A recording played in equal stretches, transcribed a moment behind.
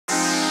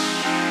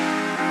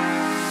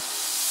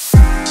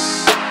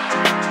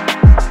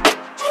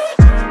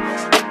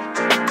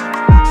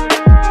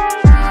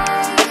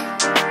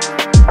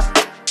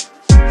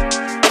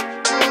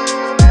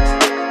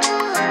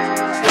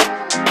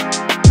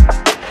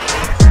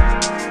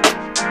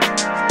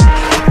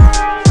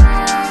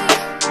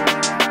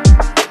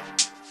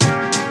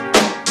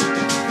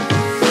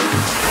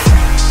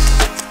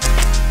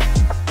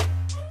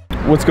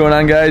What's going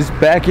on, guys?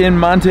 Back in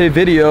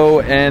Montevideo,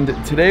 and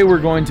today we're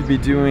going to be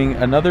doing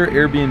another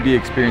Airbnb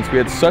experience. We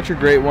had such a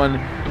great one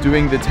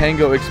doing the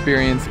tango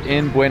experience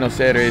in Buenos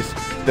Aires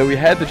that we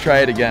had to try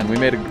it again. We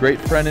made a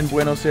great friend in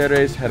Buenos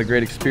Aires, had a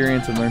great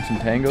experience and learned some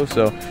tango,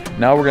 so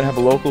now we're gonna have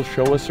a local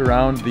show us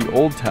around the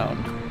old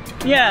town.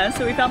 Yeah,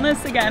 so we found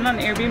this again on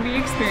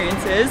Airbnb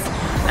Experiences,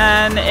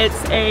 and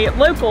it's a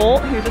local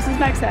who, just as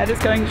Max said, is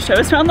going to show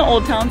us around the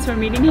old town. So we're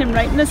meeting him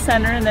right in the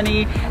center, and then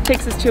he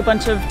takes us to a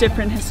bunch of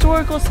different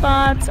historical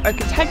spots,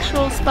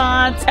 architectural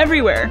spots,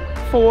 everywhere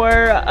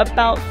for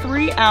about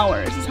 3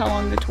 hours is how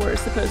long the tour is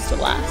supposed to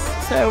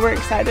last. So we're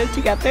excited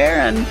to get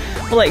there, and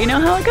we'll let you know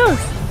how it goes.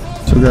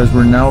 So guys,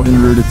 we're now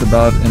en route. It's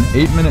about an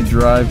 8-minute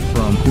drive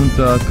from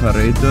Punta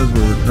Carretas,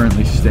 where we're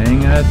currently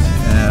staying at,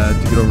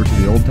 to get over to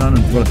the old town.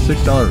 It's about a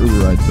 $6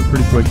 Uber ride, so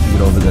pretty quick to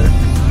get over there.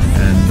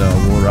 And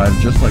we'll arrive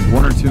just like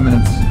 1 or 2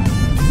 minutes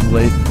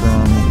late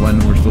from when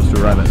we're supposed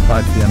to arrive at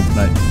 5 p.m.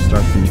 tonight to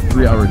start the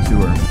 3-hour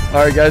tour.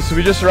 All right, guys, so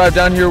we just arrived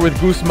down here with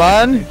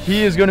Guzman.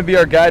 He is going to be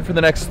our guide for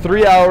the next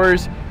 3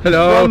 hours.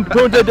 Hello. From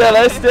Punta del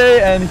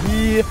Este, and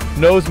he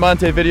knows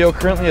Montevideo.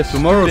 Currently a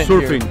tomorrow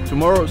surfing. Here.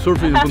 Tomorrow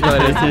surfing in Punta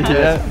del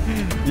Este.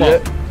 Yeah.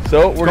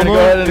 So we're gonna go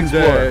ahead and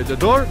explore. The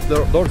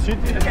door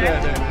city.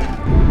 Okay.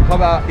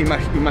 Have a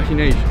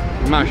imagination,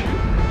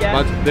 Yeah.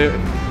 but the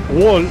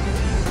wall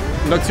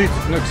not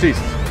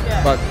exists.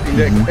 Yeah. But in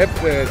the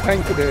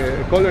time,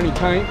 the colony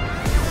time,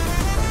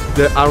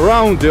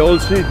 around the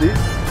old city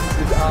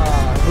is a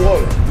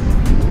wall.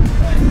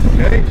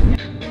 Okay.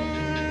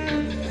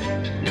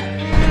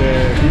 The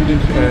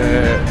building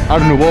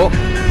Art Nouveau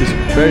is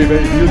very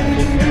beautiful.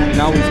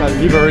 Now it's a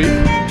library.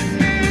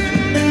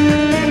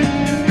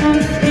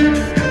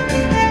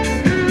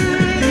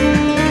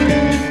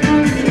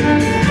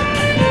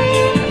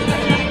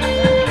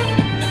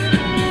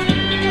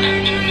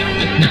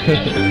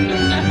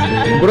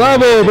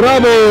 Bravo,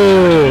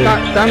 bravo!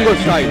 Tango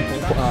side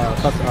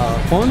has a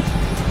font,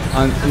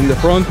 and in the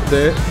front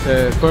the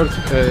first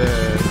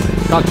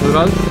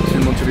cathedral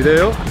in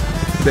Montevideo.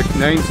 The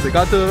name of the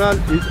cathedral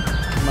is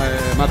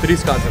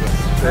Matriz Cathedral.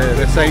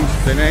 The same,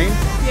 the name,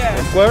 Yeah.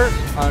 the square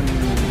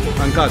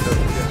and cathedral.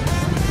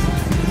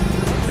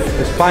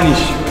 The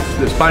Spanish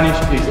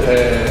is the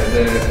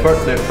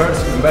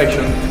first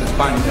invasion in the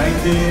Spanish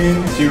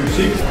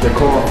 1906. The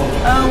core.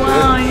 Oh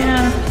wow,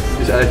 yeah.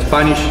 It's a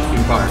Spanish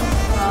empire.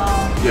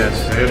 Wow. Yes.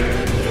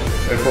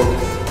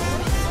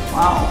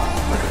 Wow,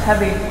 looks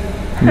heavy.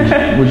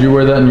 Would you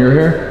wear that in your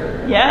hair?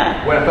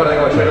 Yeah. Buenas tardes,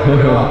 caballero.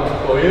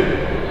 ¿Todo bien?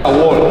 A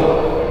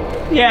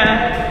wall.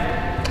 Yeah.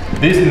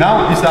 This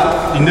now is the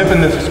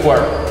Independence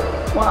Square.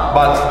 Wow.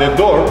 But the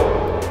door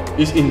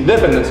is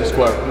Independence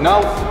Square.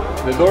 Now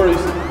the door is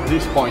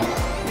this point.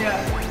 Yeah.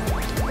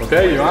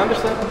 Okay, you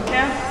understand?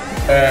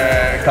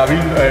 Yeah.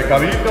 Cabildo,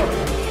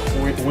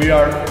 we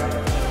are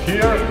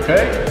here,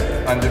 okay?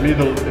 And the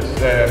middle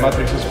is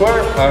Matrix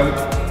Square and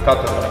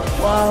Cathedral.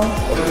 Wow.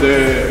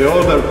 The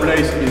other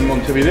place in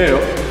Montevideo,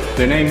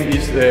 the name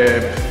is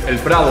El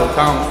Prado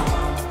town.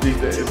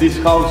 This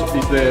house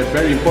is the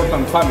very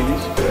important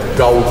families,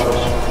 Gauchos.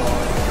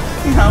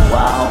 Oh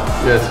wow.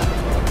 Yes.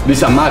 This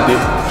is a mate.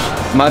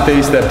 Mate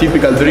is the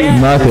typical drink.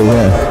 Mate,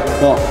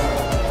 yeah. Well,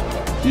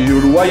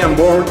 Uruguayan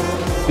born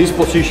this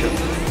position,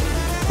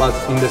 but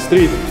in the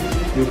street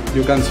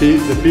you can see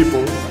the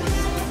people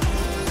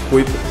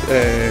with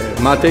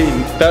mate,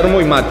 termo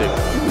y mate.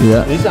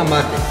 Yeah. This is a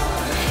mate.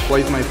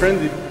 With my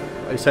friend,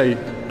 I say,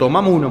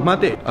 tomamos unos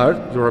mate.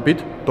 You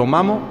repeat,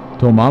 tomamos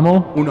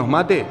unos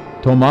mate.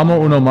 Tomamos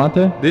uno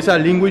mate? This is a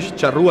language,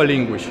 charrúa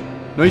language.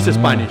 No it's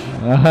Spanish.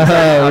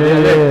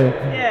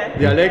 Yeah.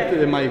 Dialect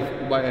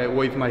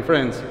with my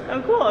friends.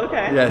 Oh cool,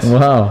 okay. Yes.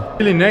 Wow.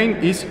 The name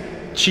is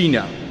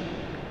China,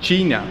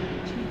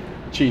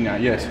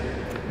 yes.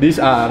 This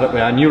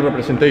a new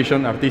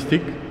representation,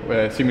 artistic,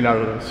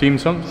 similar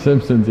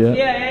Simpsons. Yeah.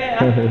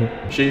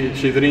 Yeah.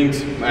 She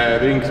drinks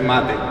mate.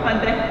 Mate.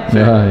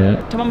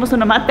 Yeah. Tomamos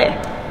una mate.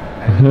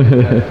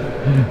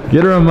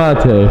 Get her a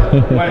mate.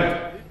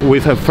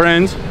 With her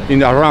friends in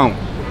the round.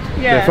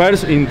 Yeah. The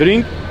first in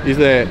drink is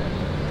they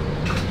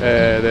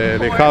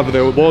have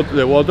the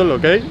bottle,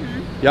 okay?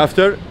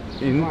 After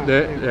in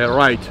the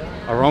right,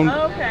 around.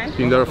 Oh, okay.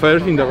 In the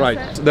first, in the right.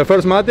 The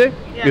first mate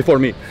before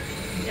me.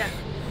 Yeah.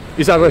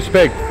 It's a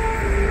respect.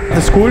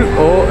 School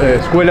o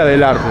Escuela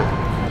del Arte.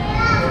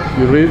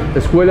 You read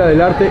Escuela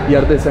del Arte y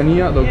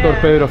Artesanía, Dr.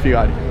 Pedro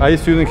Figari. I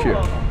student here.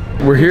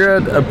 We're here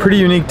at a pretty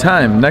unique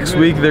time. Next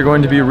week they're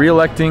going to be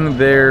re-electing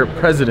their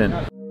president.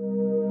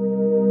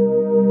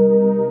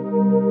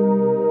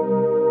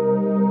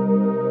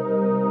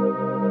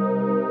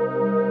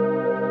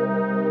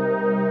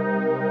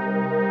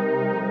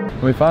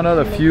 We found out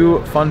a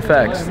few fun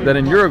facts that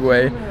in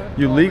Uruguay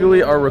you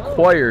legally are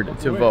required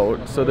to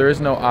vote, so there is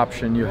no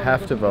option, you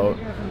have to vote,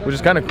 which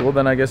is kind of cool.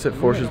 Then I guess it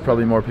forces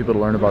probably more people to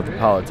learn about the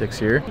politics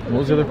here. What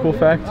was the other cool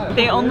fact?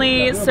 They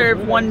only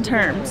serve 1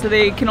 term, so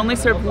they can only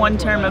serve 1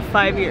 term of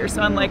 5 years.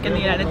 So unlike in the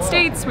United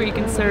States where you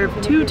can serve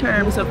 2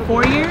 terms of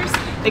 4 years,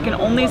 they can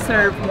only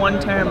serve 1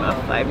 term of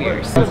 5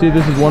 years. You see,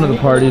 this is one of the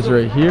parties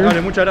right here.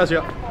 Vale, muchas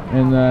gracias.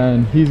 and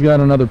then he's got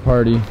another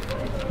party.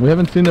 We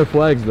haven't seen their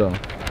flags though.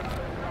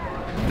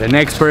 The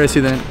next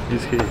president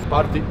is his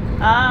party.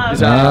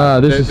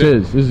 This is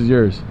his. This is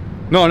yours.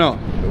 No,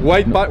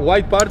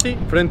 white party,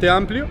 Frente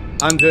Amplio,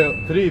 and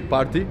the third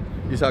party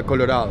is a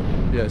Colorado.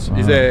 Yes,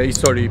 it's a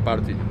history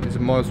party. It's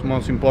the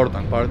most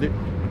important party.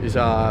 It's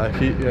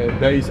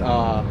there is a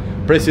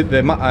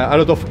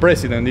lot of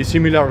presidents,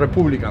 similar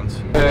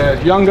Republicans,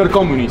 younger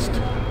communists.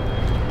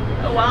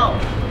 Oh wow.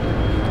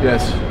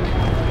 Yes.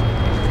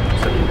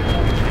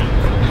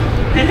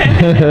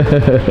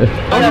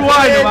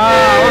 Uruguay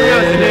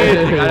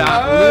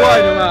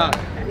nomás.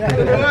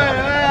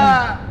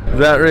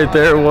 That right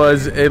there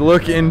was a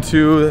look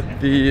into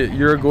the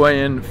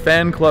Uruguayan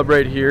fan club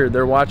right here.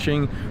 They're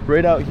watching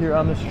right out here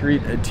on the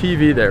street, a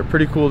TV there.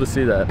 Pretty cool to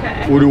see that.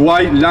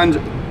 Uruguay land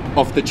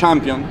of the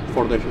champion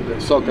for the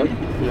soccer.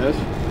 Yes.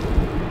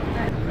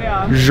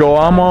 Yeah. Yo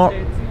amo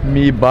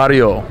mi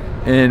barrio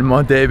en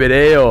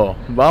Montevideo.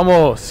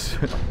 Vamos.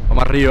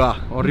 Vamos arriba,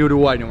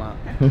 Uruguay nomás.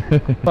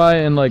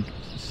 In like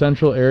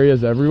central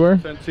areas everywhere.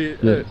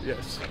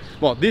 Yes.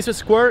 Well, this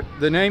square,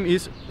 the name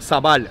is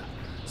Zabala.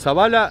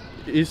 Zabala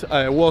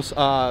was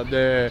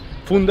the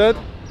funded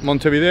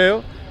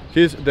Montevideo.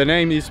 The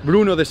name is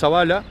Bruno de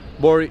Zabala,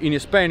 born in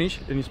Spanish,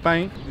 in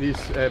Spain. This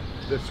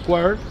the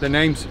square, the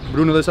name's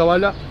Bruno de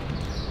Zabala,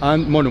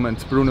 and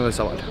monument Bruno de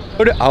Zabala.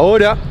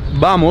 Ahora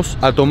vamos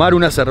a tomar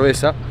una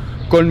cerveza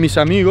con mis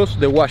amigos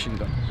de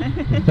Washington.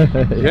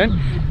 ¿Bien?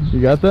 You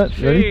got that?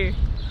 Ready?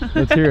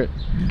 Let's hear it.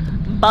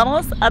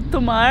 Vamos a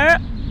tomar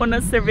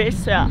una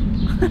cerveza.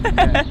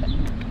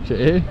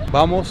 ¿Qué?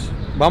 Vamos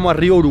a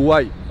Río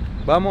Uruguay.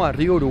 Vamos a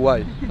Río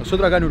Uruguay.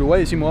 Nosotros acá en Uruguay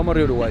decimos vamos a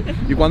Río Uruguay.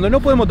 Y cuando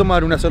no podemos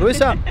tomar una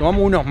cerveza,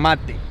 tomamos unos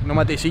mates. Unos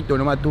matecitos,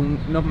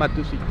 unos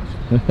matucitos.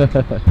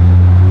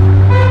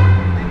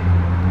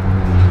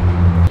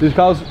 This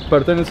house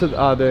pertains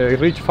a the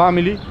rich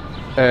family.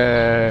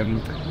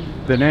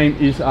 The name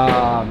is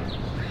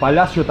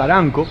Palacio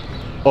Taranco,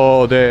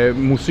 or the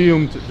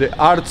museum, the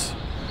arts,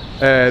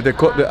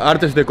 the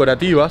artes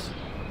decorativas.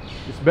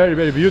 It's very,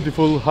 very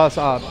beautiful. Has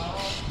a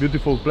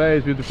beautiful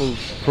place, beautiful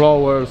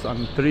flowers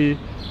and tree.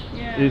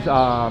 Yeah. Is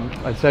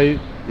I say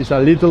it's a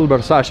little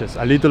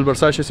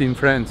Versailles in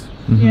France.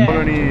 Yeah.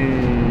 Colony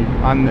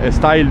and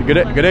style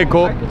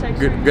Greco,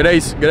 Architecture.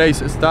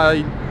 Grace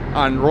style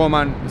and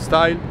Roman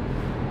style.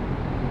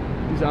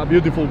 It's a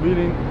beautiful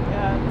building.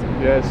 Yeah.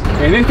 Yes.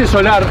 En este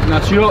solar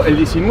nació el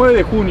 19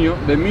 de junio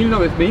de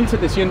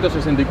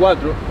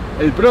 1764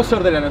 el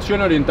prócer de la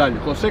Nación Oriental,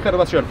 José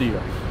Gervasio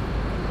Artigas.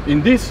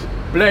 In this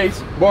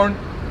place born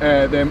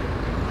the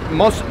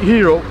most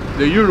hero,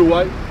 the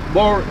Uruguay,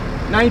 born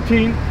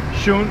 19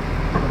 June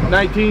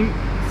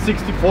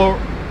 1964.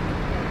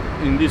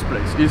 In this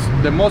place is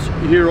the most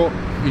hero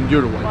in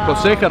Uruguay, wow.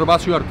 José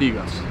Gervasio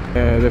Artigas.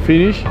 The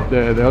finish,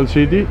 the whole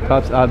city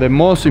has the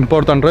most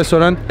important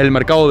restaurant, el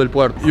Mercado del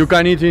Puerto. You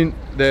can eat in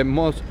the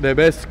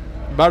best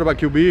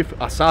barbecue beef,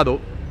 asado,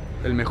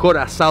 el mejor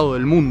asado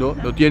del mundo,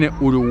 lo tiene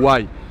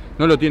Uruguay.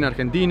 No lo tiene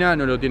Argentina,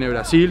 no lo tiene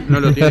Brasil, no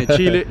lo tiene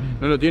Chile,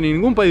 no lo tiene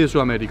ningún país de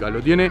Sudamérica,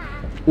 lo tiene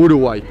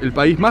Uruguay, el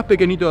país más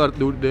pequeñito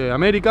de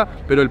América,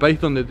 pero el país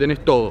donde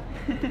tenés todo.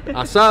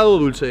 Asado,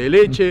 dulce de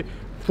leche,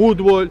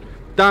 fútbol,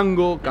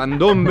 tango,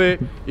 candombe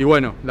y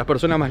bueno, las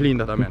personas más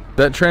lindas también.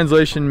 That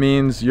translation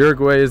means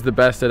Uruguay is the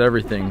best at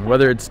everything,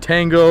 whether it's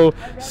tango,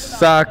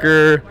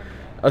 soccer,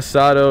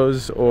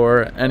 asados,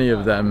 or any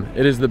of them.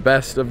 It is the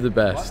best of the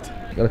best.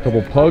 Got a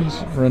couple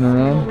pugs running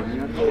around.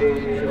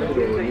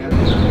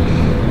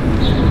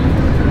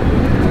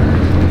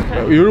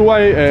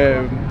 Uruguay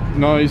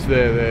no is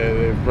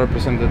the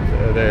represented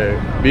the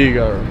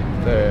bigger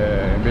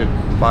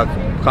but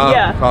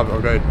have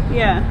okay.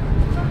 Yeah.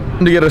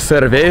 To get a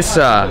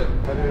cerveza.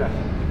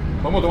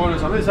 Vamos a tomar una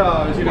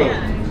cerveza, vecino.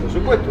 Por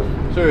supuesto.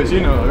 Soy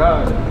vecino de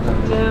acá.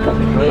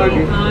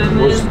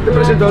 Pues te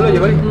presento a Loya,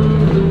 ¿vale?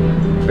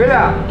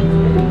 Espera.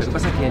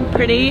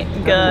 Pretty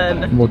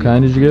good. What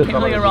kind did you get? Can't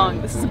really go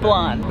wrong. This is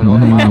blonde.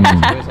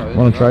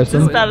 Want to try This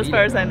is some? about as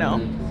far as I know.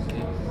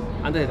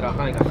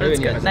 It's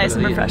good. Nice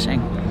and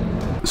refreshing.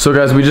 So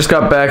guys, we just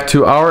got back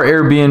to our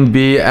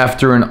Airbnb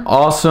after an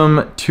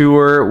awesome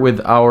tour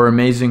with our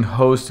amazing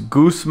host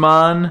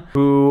Guzman,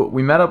 who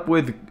we met up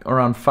with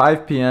around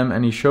 5 p.m.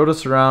 and he showed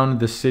us around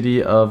the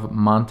city of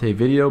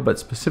Montevideo, but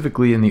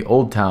specifically in the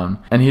Old Town.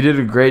 And he did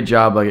a great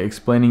job like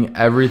explaining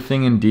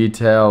everything in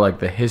detail, like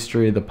the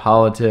history, the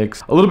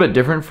politics. A little bit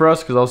different for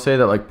us because I'll say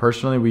that like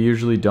personally we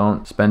usually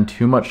don't spend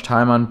too much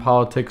time on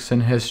politics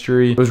and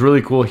history. It was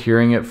really cool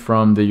hearing it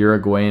from the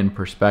Uruguayan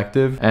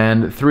perspective,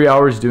 and 3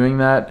 hours doing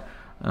that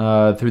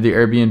through the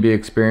Airbnb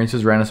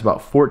experiences ran us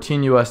about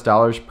 $14 US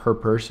per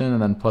person,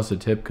 and then plus a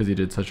tip because he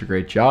did such a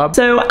great job.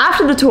 So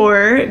after the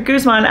tour,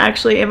 Guzman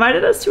actually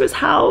invited us to his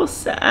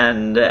house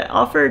and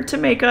offered to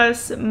make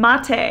us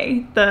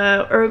mate,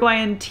 the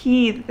Uruguayan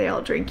tea that they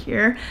all drink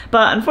here.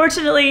 But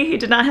unfortunately, he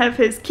did not have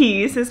his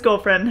keys. His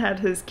girlfriend had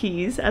his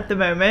keys at the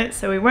moment,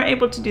 so we weren't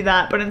able to do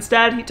that. But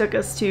instead, he took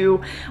us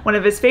to one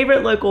of his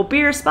favorite local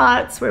beer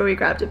spots where we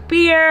grabbed a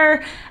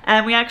beer,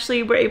 and we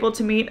actually were able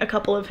to meet a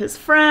couple of his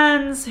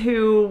friends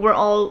who who were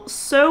all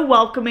so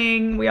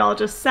welcoming. We all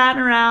just sat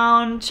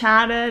around,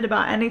 chatted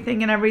about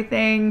anything and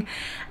everything.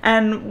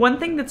 And one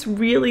thing that's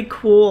really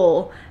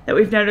cool that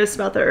we've noticed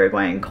about the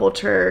Uruguayan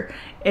culture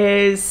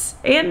is,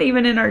 and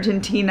even in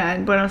Argentina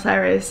and Buenos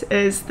Aires,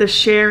 is the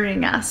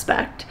sharing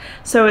aspect.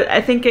 So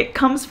I think it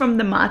comes from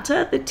the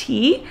mate, the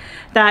tea,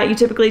 that you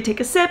typically take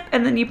a sip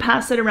and then you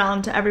pass it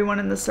around to everyone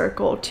in the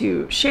circle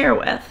to share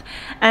with.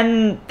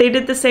 And they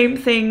did the same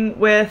thing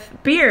with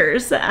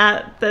beers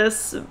at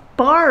this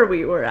bar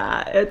we were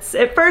at.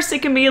 At first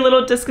it can be a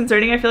little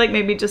disconcerting, I feel like,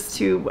 maybe just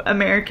to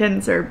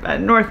Americans or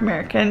North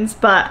Americans,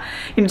 but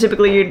you know,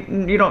 typically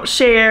you don't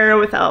share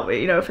without,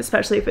 you know,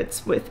 especially if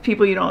it's with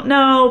people you don't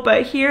know.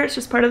 But here it's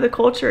just part of the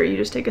culture. You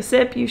just take a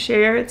sip, you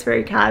share, it's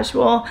very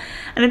casual,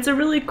 and it's a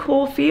really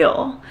cool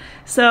feel.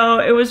 So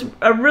it was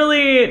a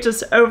really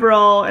just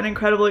overall an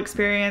incredible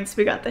experience.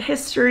 We got the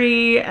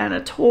history and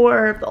a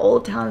tour of the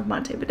old town of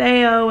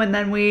Montevideo, and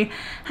then we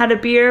had a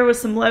beer with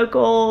some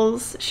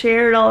locals,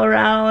 shared all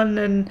around,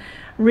 and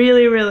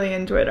really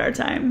enjoyed our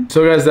time.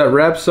 So guys, that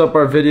wraps up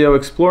our video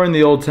exploring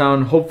the old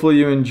town. Hopefully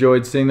you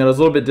enjoyed seeing that. It was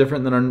a little bit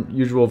different than our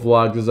usual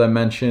vlogs, as I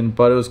mentioned,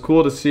 but it was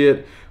cool to see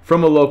it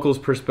from a local's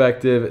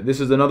perspective. This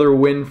is another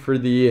win for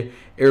the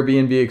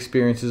Airbnb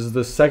experiences. This is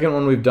the second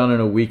one we've done in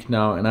a week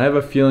now, and I have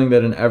a feeling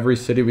that in every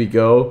city we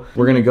go,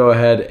 we're gonna go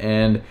ahead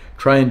and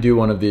try and do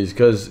one of these,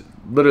 because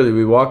literally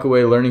we walk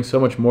away learning so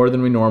much more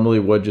than we normally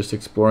would just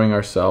exploring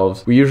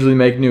ourselves. We usually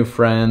make new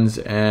friends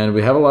and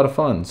we have a lot of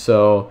fun.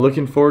 So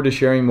looking forward to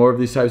sharing more of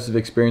these types of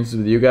experiences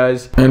with you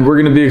guys. And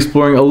we're gonna be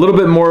exploring a little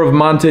bit more of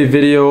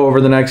Montevideo over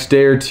the next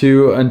day or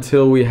two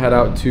until we head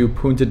out to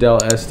Punta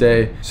del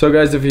Este. So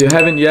guys, if you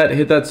haven't yet,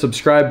 hit that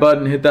subscribe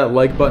button, hit that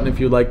like button if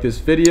you like this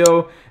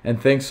video. And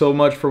thanks so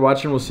much for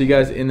watching. We'll see you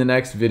guys in the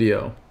next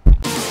video.